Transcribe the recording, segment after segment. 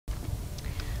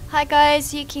Hi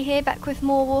guys, Yuki here, back with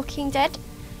more Walking Dead.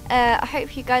 I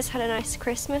hope you guys had a nice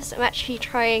Christmas. I'm actually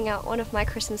trying out one of my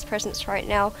Christmas presents right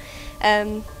now.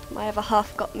 My other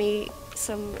half got me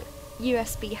some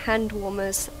USB hand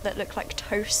warmers that look like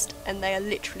toast, and they are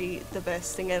literally the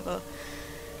best thing ever.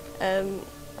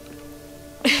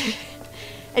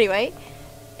 Anyway,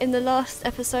 in the last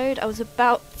episode I was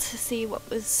about to see what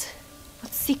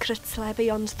secrets lay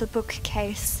beyond the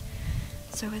bookcase.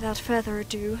 So without further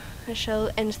ado, I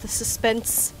shall end the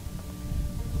suspense.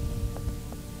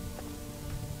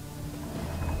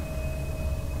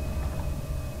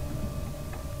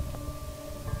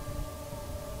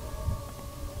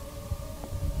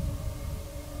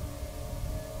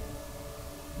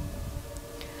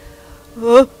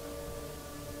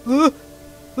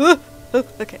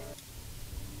 Okay.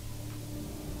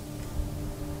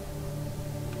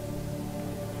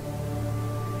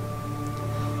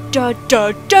 Da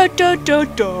da da da da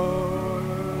da.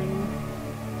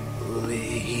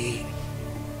 Lee.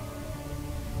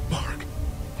 Mark.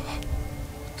 What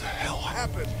the hell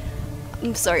happened?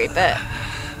 I'm sorry, but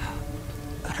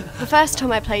the first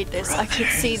time I played this, I could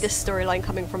see this storyline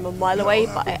coming from a mile away,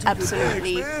 but I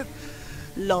absolutely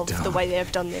love the way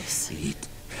they've done this. Eat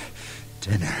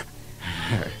dinner.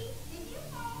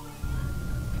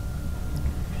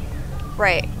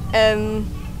 Right,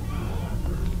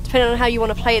 depending on how you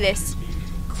want to play this,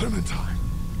 Clementine.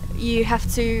 you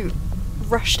have to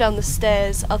rush down the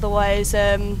stairs, otherwise,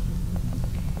 yeah,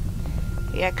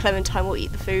 Clementine will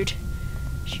eat the food,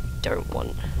 which you don't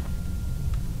want.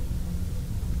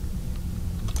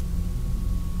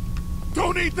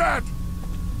 Don't eat that!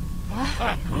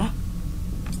 Huh?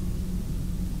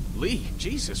 Lee,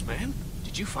 Jesus, man.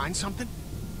 Did you find something?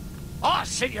 Oh,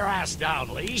 sit your ass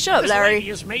down, Lee. Shut up, This Larry. lady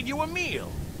has made you a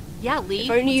meal. Yeah, Lee.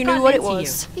 If only you what's knew what it gotten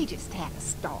into was. you? He just had a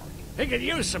start. They could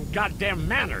use some goddamn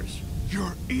manners.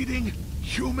 You're eating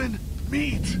human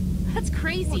meat. That's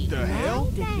crazy. What the hell?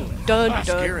 Dun Not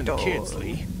dun scaring the dun. kids,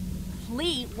 Lee.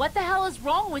 Lee, what the hell is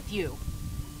wrong with you?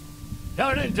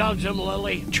 Don't indulge him,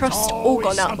 Lily. Trust It's all always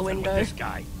gone out the something with window. This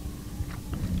guy.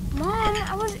 Mom,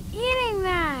 I was eating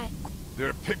that.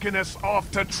 They're picking us off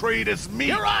to trade as meat.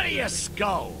 You're out of your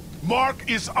skull. Mark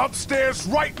is upstairs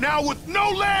right now with no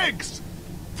legs!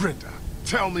 Brenda,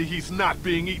 tell me he's not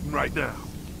being eaten right now.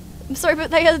 I'm sorry,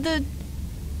 but they are the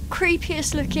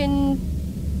creepiest looking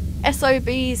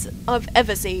SOBs I've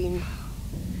ever seen.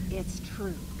 It's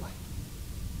true.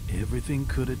 Everything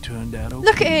could have turned out okay.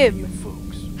 Look at him. for you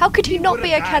folks. How could he not Would've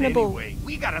be a died cannibal? Anyway.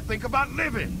 We gotta think about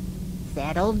living.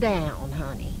 Settle down,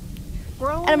 honey.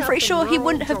 Growing And I'm up pretty in sure he rural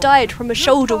wouldn't have Georgia, died from a you're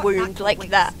shoulder taught not wound to like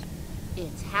waste. that.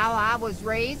 It's how I was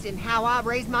raised and how I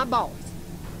raised my boys.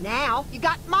 Now, you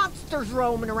got monsters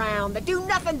roaming around that do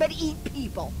nothing but eat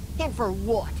people. And for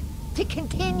what? To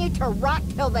continue to rot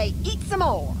till they eat some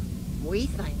more. We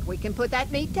think we can put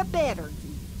that meat to better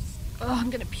use. Oh, I'm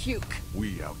gonna puke.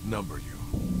 We outnumber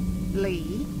you.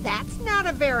 Lee, that's not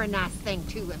a very nice thing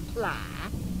to imply.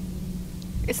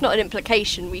 It's not an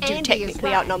implication, we do Andy is technically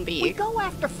right. outnumber We you. go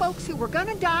after folks who were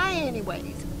gonna die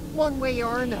anyways, one way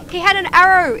or another. He had an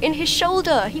arrow in his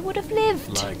shoulder, he would have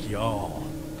lived. Like y'all.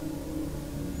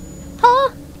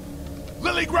 Huh?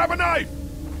 Lily, grab a knife!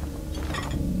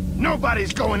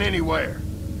 Nobody's going anywhere.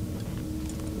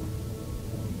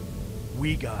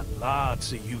 We got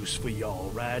lots of use for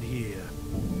y'all right here.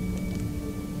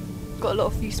 Got a lot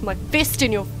of use of my fist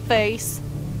in your face.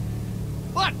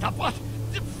 What the what?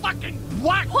 The fucking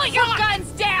what? Put your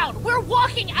guns down! We're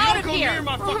walking out of Don't go here! near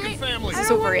my fucking family. This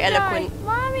is all very eloquent.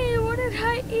 Mommy, what did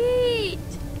I eat?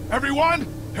 Everyone,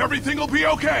 everything will be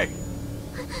okay.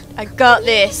 I got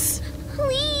this.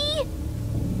 Lee!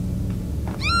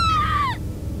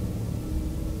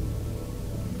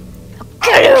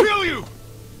 Get I'll him! kill you!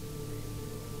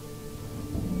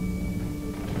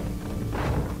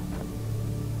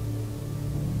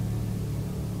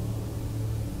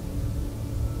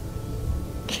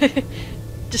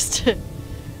 Just to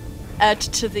add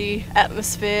to the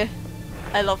atmosphere.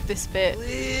 I love this bit.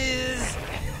 Please.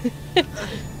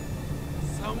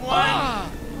 Someone.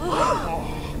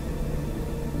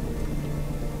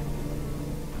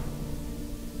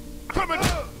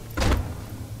 Clementine!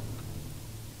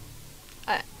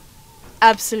 I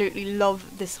absolutely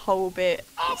love this whole bit.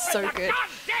 It's so Open the good.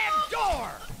 goddamn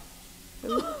door!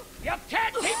 You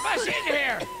can't keep us in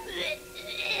here!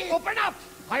 Open up!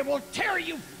 I will tear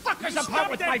you fuckers apart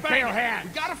with my bare hands!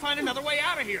 We gotta find another way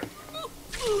out of here!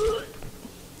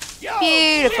 You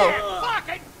Beautiful. shit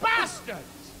fucking bastards!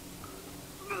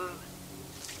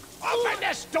 Open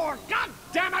this door, god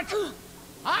damn it!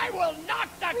 I will knock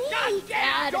the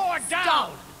goddamn door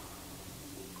down!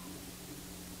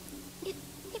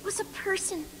 It was a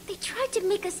person. They tried to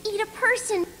make us eat a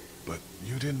person. But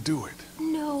you didn't do it.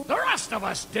 No. The rest of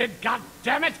us did,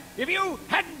 goddammit! If you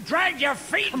hadn't dragged your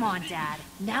feet... Come on, Dad.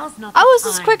 Now's not the I was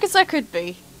time. as quick as I could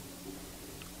be.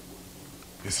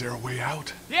 Is there a way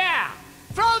out? Yeah!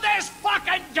 Through this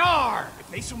fucking door!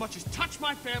 If they so much as touch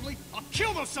my family, I'll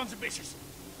kill those sons of bitches!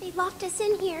 They locked us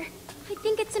in here. I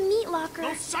think it's a meat locker.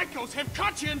 Those psychos have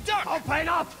Katya and Duck! Open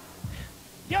up!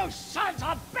 You sons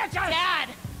of bitches! Dad,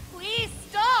 please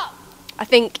stop! I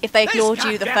think if they This ignored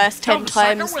you the goddamn first 10 dumb sucker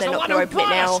times, was they're the not one going who to open it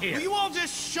brought us now. here. Will you all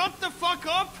just shut the fuck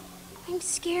up? I'm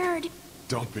scared.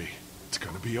 Don't be. It's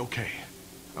gonna be okay.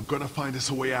 I'm gonna find us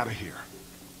a way out of here.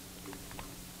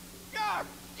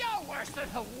 You're worse than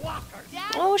the walkers!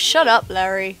 Dad, Oh, shut up,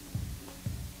 Larry.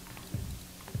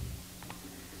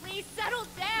 please settle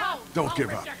down. Don't give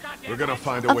up. We're gonna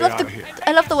find a I way love out of here.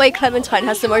 I love the way Clementine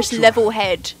has the most level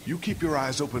head. You keep your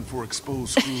eyes open for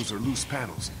exposed screws or loose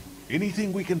panels.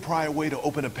 Anything we can pry away to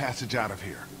open a passage out of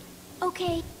here.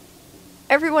 Okay.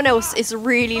 Everyone else is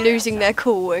really losing their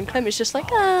cool, and Clem is just like,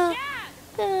 ah.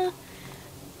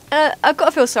 I've got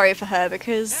to feel sorry for her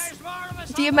because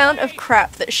the amount of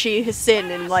crap that she has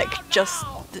seen in like just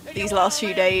these last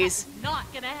few days. Not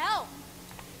gonna help.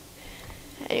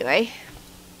 Anyway,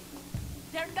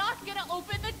 They're not gonna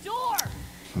open the door.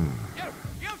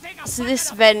 so this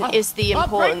vent is the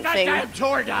important thing.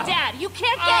 Door down. Dad, you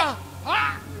can't get.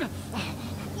 Uh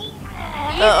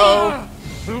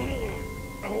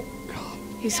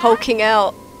oh. He's hulking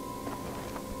out.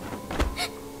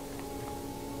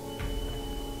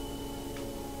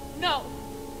 No.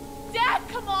 Dad,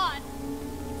 come on.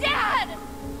 Dad.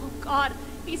 Oh God,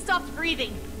 he stopped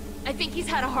breathing. I think he's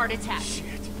had a heart attack. Shit.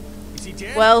 Is he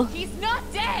dead? Well, He's not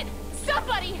dead.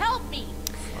 Somebody help me.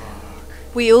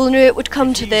 we all knew it would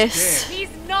come to this. He's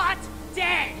not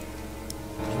dead.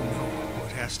 You know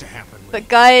what has to happen, Lee. But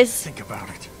guys, Think about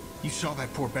it. You saw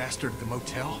that poor bastard at the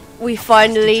motel? we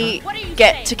finally What are you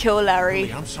get saying? to kill Lee,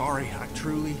 Larry. I'm sorry. I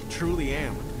truly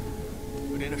am.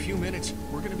 But in a few minutes,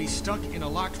 we're gonna be stuck in a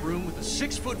locked room with a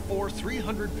 6'4",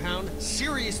 300-pound,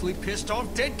 seriously pissed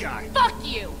off dead guy. Fuck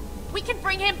you. We can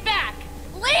bring him back.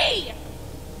 Lee.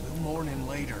 We'll mourn him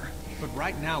later. But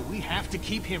right now, we have to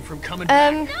keep him from coming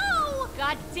back. No.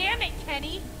 God damn it,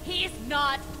 Kenny. He's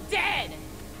not dead.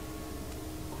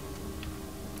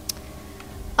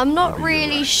 I'm not Maybe you're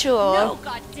really right. sure No,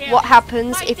 goddamn what it.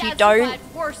 happens My if you dad don't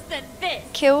survived worse than this.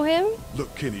 kill him.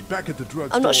 Look, Kenny, back at the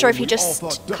drugstore. I'm not sure if he we just all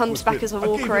thought Duck comes was back bitten. as a I gave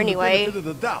walker him the anyway. benefit of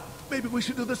the doubt. Maybe we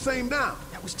should do the same now.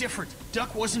 That was different.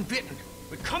 Duck wasn't bitten.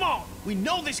 But come on, we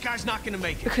know this guy's not gonna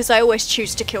make it. Because I always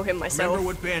choose to kill him myself. Remember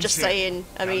what Ben Just said. saying,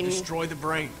 I Gotta mean, destroy the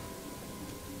brain.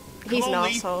 he's Come an on,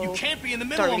 Lee. asshole. You can't be in the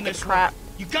middle Don't really on give this a crap. one.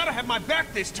 You gotta have my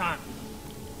back this time.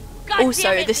 God Also,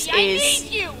 damn it, this Lee, I is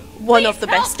need you. One Please of the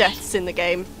help best me. deaths in the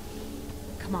game.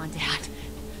 Come on, Dad.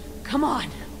 Come on.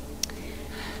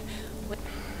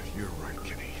 You're right,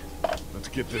 Kenny. Let's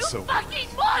get this You over. fucking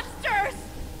monsters!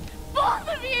 Both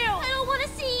of you! I don't want to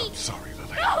see. Sorry,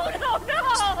 Lily. No!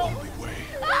 Only way.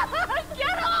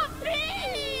 Get off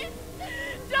me!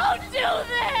 Don't do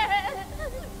this!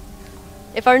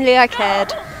 If only I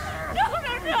cared.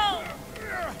 No!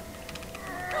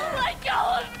 Let go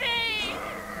of me!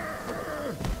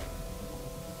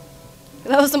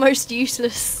 That was the most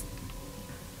useless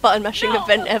button mashing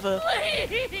event ever.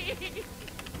 Please!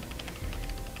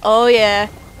 Oh yeah.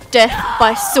 Death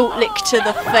by salt lick to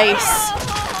the face.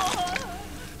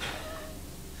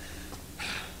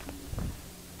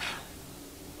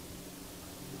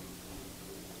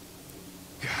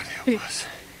 God help us.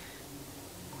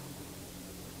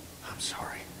 I'm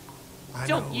sorry. I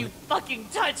Don't know you it- fucking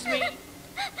touch me!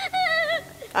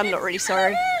 I'm not really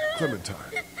sorry. Clementine.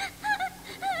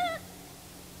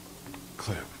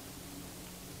 Clem.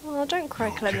 Oh, don't cry,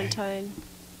 You okay? Clementine.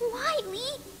 Why,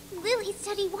 Lee? Lily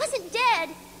said he wasn't dead.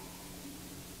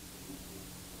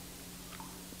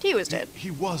 He was dead.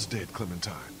 He was dead,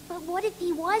 Clementine. But what if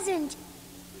he wasn't?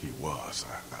 He was,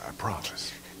 I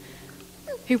promise.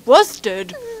 He was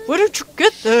dead. Where did you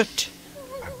get that?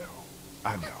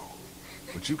 I know.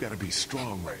 But you gotta be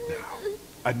strong right now.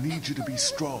 I need you to be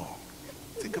strong.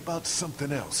 Think about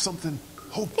something else, something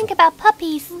hopeful. Think about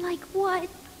puppies. Like what?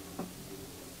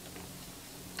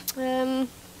 How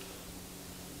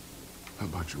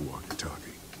about your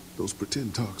walkie-talkie? Those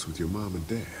pretend talks with your mom and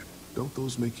dad. Don't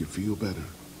those make you feel better?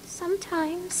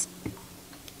 Sometimes.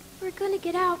 We're gonna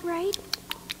get out, right?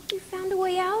 You found a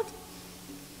way out?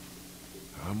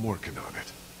 I'm working on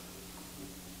it.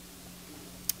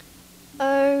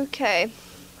 Okay.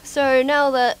 So now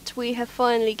that we have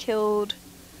finally killed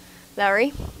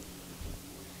Larry,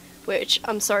 which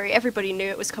I'm sorry, everybody knew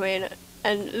it was coming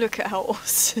And look at how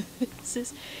awesome this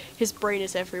is. His brain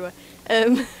is everywhere.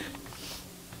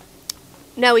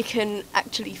 Now we can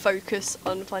actually focus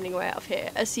on finding a way out of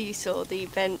here. As you saw, the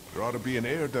vent... There ought to be an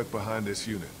air duct behind this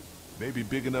unit. Maybe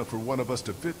big enough for one of us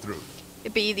to fit through.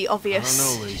 It'd be the obvious I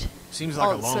don't know, Lee. Seems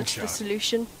like a long answer to the shot.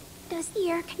 solution. Does the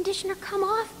air conditioner come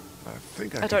off? I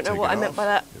think I could don't know take what it I meant off by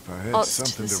that. if I had Answer to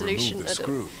something the to solution. remove the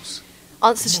screws.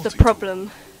 Answer to the Multi-tool.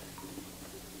 problem.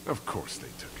 Of course they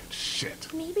took it. Shit.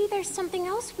 Maybe there's something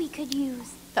else we could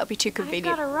use. That would be too I've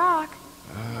convenient. got a rock.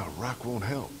 Ah, a rock won't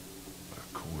help.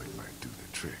 A coin might do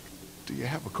the trick. Do you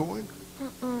have a coin?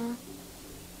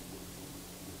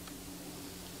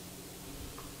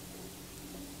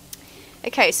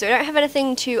 Okay, so we don't have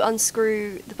anything to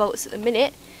unscrew the bolts at the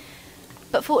minute.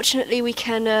 But fortunately we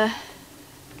can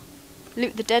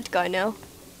loot the dead guy now.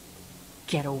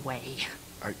 Get away.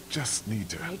 I just need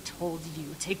to... I told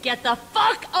you to get the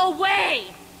fuck away!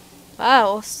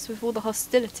 Wow, what's with all the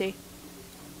hostility?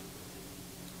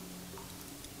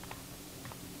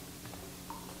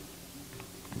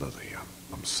 Lily,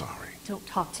 I'm sorry. Don't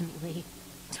talk to me, Lee.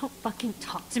 Don't fucking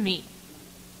talk to me.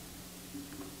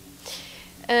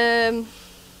 I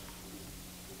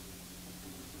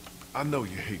know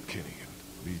you hate Kenny,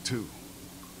 and me too.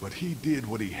 But he did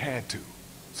what he had to,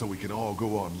 so we can all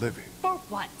go on living. For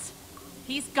what?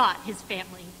 He's got his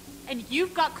family, and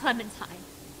you've got Clementine.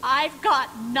 I've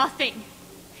got nothing.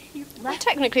 You Well, left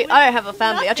technically, me with I don't have a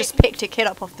family. I nothing. just picked a kid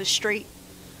up off the street.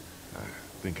 I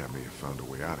think I may have found a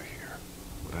way out of here,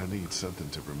 but I need something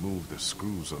to remove the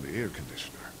screws on the air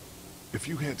conditioner. If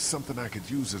you had something I could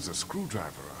use as a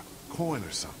screwdriver, a coin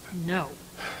or something. No.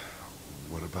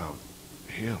 What about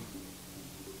him?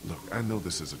 Look, I know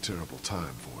this is a terrible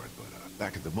time for it, but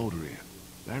back at the motor inn,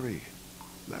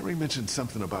 Larry mentioned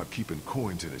something about keeping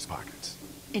coins in his pockets.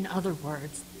 In other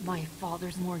words, my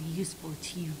father's more useful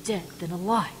to you dead than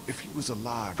alive. If he was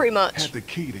alive, Pretty much. had the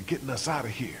key to getting us out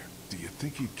of here, do you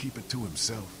think he'd keep it to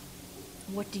himself?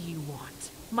 What do you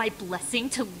want? My blessing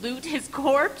to loot his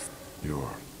corpse? Your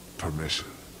permission.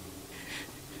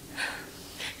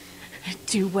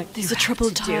 Do what These you are have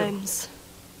troubled to do. times.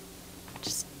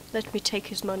 Just let me take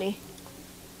his money.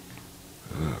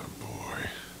 Oh, boy.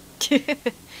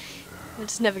 I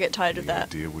just never get tired of Any that.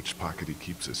 idea which pocket he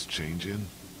keeps his change in?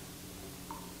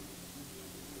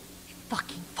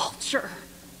 Fucking vulture.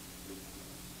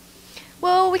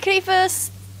 Well, we can either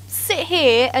sit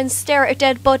here and stare at a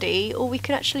dead body, or we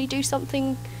can actually do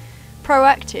something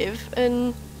proactive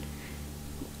and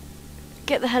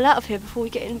get the hell out of here before we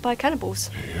get in by cannibals.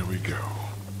 Here we go.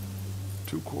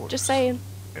 2 quarters. Just saying.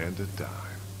 And a dime.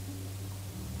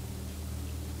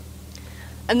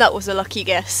 And that was a lucky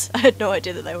guess. I had no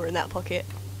idea that they were in that pocket.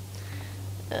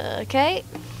 Okay.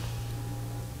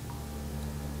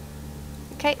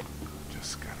 Okay.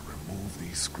 Just gotta remove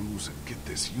these screws and get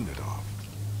this unit off.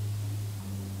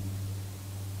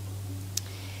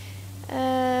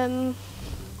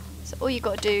 So all you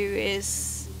gotta do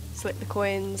is select the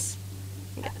coins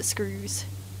and get the screws.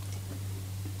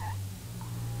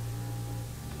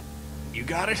 You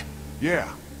got it? Yeah,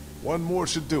 one more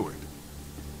should do it.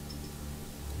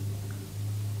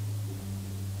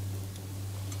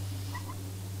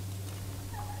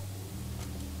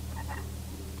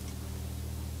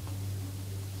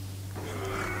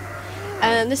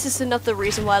 And this is another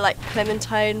reason why I like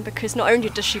Clementine, because not only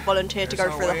does she volunteer to There's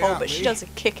go our through the way hole, out, but she Lee. does a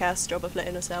kick-ass job of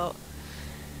letting us out.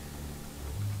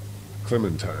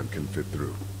 Clementine can fit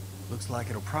through. Looks like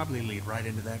it'll probably lead right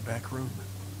into that back room.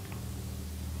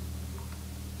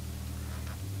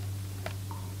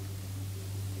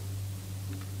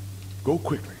 Go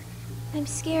quickly. I'm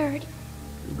scared.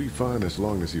 You'll be fine as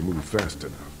long as you move fast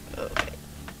enough. Okay.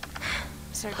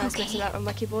 Sorry guys, Okay. messing out on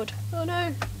my keyboard. Oh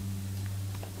no!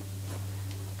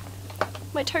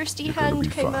 My toasty You're gonna hand be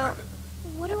came fine. out.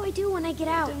 What do I do when I get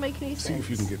out? Didn't make any See sense. if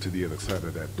you can get to the other side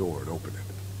of that door and open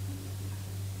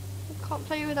it. Can't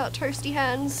play without toasty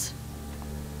hands.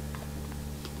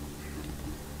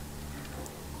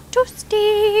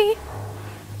 Toasty!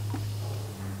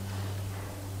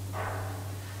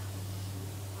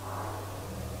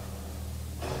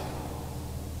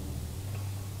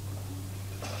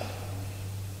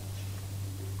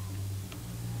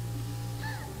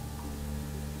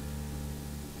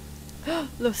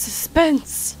 The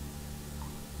suspense!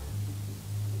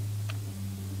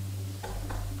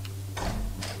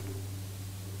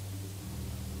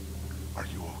 Are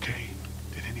you okay?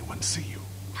 Did anyone see you?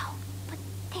 No, but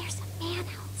there's a man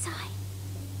outside.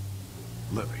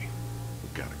 Lily,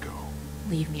 we gotta go.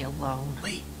 Leave me alone.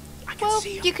 Lee, I can Well,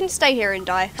 see him. you can stay here and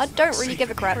die. I don't really give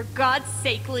a crap. For God's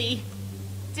sake, Lee.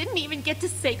 Didn't even get to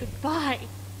say goodbye.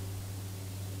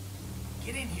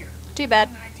 Get in here. Too bad.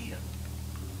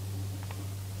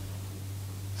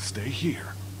 Stay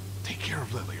here. Take care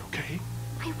of Lily, okay?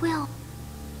 I will.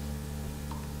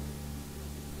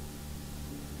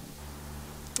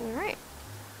 Alright.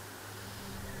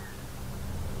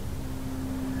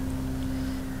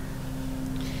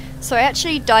 So I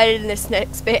actually died in this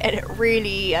next bit and it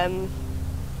really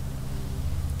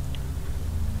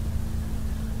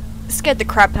scared the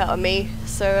crap out of me.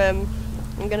 So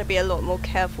I'm gonna be a lot more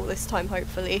careful this time,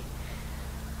 hopefully.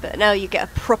 But now you get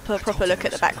a proper look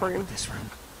at the back room. This room.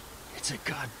 It's a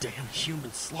goddamn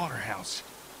human slaughterhouse.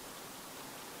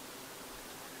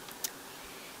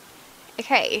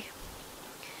 Okay.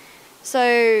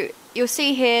 So you'll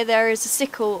see here there is a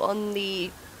sickle on the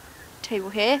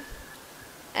table here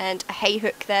and a hay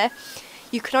hook there.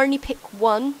 You can only pick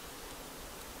one,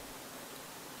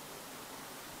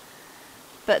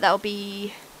 but that'll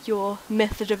be your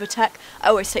method of attack. I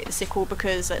always take the sickle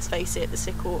because, let's face it, the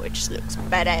sickle, it just looks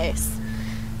badass.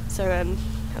 So I'm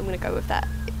gonna go with that.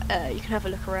 You can have a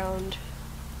look around.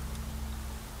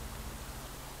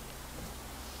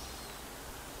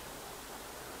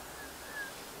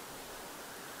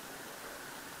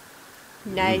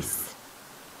 Nice.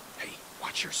 Hey,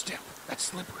 watch your step. That's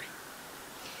slippery.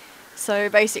 So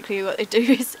basically what they do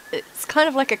is, it's kind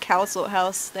of like a cow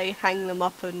slaughterhouse. They hang them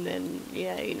up and then,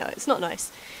 yeah, you know, it's not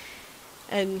nice.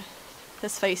 And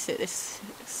let's face it, this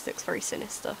looks very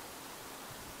sinister.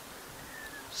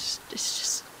 It's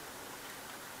just...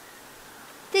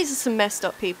 These are some messed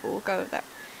up people, we'll go with that.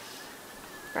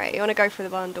 Right, you want to go for the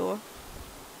barn door.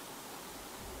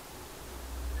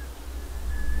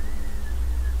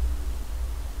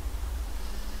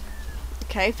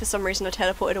 Okay, for some reason I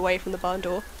teleported away from the barn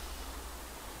door.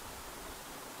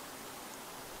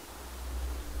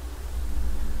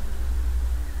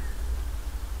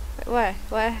 Wait,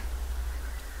 where?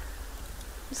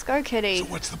 Let's go, kitty. So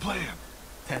what's the plan?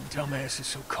 That dumbass is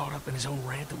so caught up in his own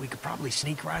rant that we could probably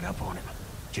sneak right up on him.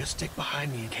 Just stick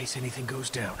behind me in case anything goes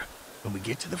down. When we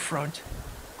get to the front,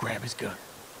 grab his gun.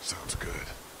 Sounds good.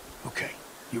 Okay,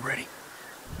 you ready?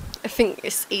 I think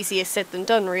it's easier said than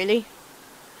done, really.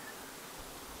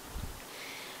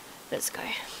 Let's go.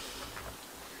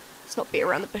 Let's not beat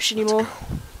around the bush anymore. Let's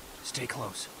go. Stay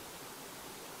close.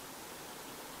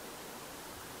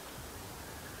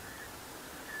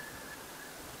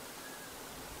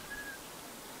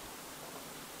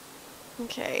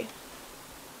 Okay.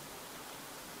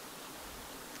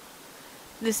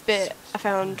 This bit I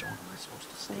found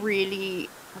really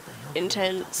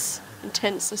intense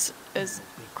as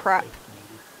crap.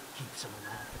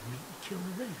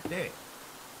 Dad,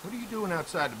 what are you doing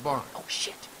outside the barn? Oh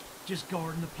shit! Just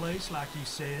guarding the place like you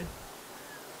said.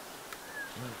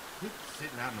 Well, quit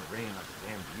sitting out in the rain like a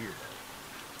damn deer,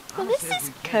 though. Well, Mama this says is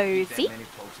we can't keep cozy. that many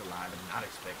folks alive and not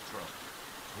expect trouble.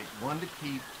 Pick one to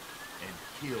keep and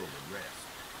kill the rest.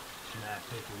 Can I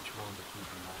pick which one to keep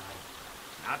alive?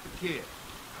 Not the kid.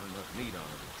 Not enough meat on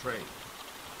it to trade.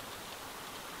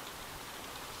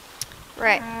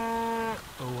 Right.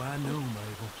 Oh, I know,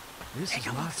 Mabel. This Take is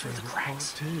a my look through the favorite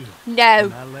cracks. part, too. No.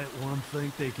 When I let one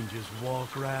think they can just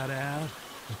walk right out,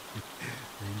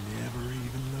 they never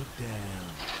even look down.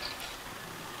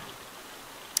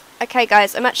 Okay,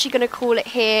 guys, I'm actually going to call it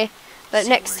here, but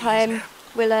next time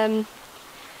we'll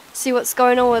see what's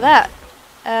going on with that.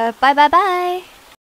 Bye.